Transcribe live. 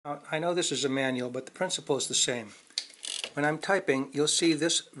I know this is a manual, but the principle is the same. When I'm typing, you'll see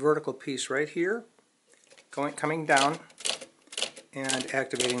this vertical piece right here coming down and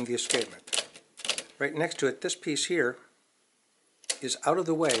activating the escapement. Right next to it, this piece here is out of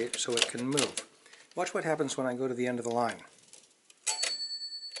the way so it can move. Watch what happens when I go to the end of the line.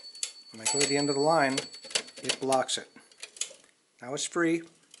 When I go to the end of the line, it blocks it. Now it's free,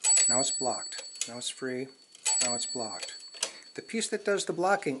 now it's blocked. Now it's free, now it's blocked. The piece that does the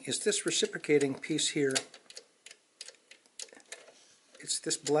blocking is this reciprocating piece here. It's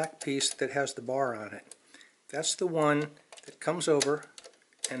this black piece that has the bar on it. That's the one that comes over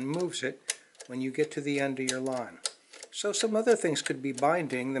and moves it when you get to the end of your line. So some other things could be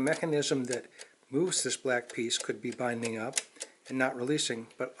binding. The mechanism that moves this black piece could be binding up and not releasing.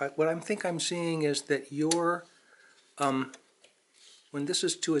 But what I think I'm seeing is that your, when this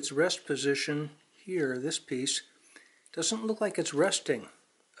is to its rest position here, this piece doesn't look like it's resting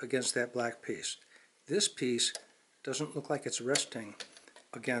against that black piece. This piece doesn't look like it's resting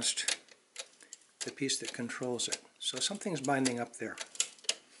against the piece that controls it. So something's binding up there.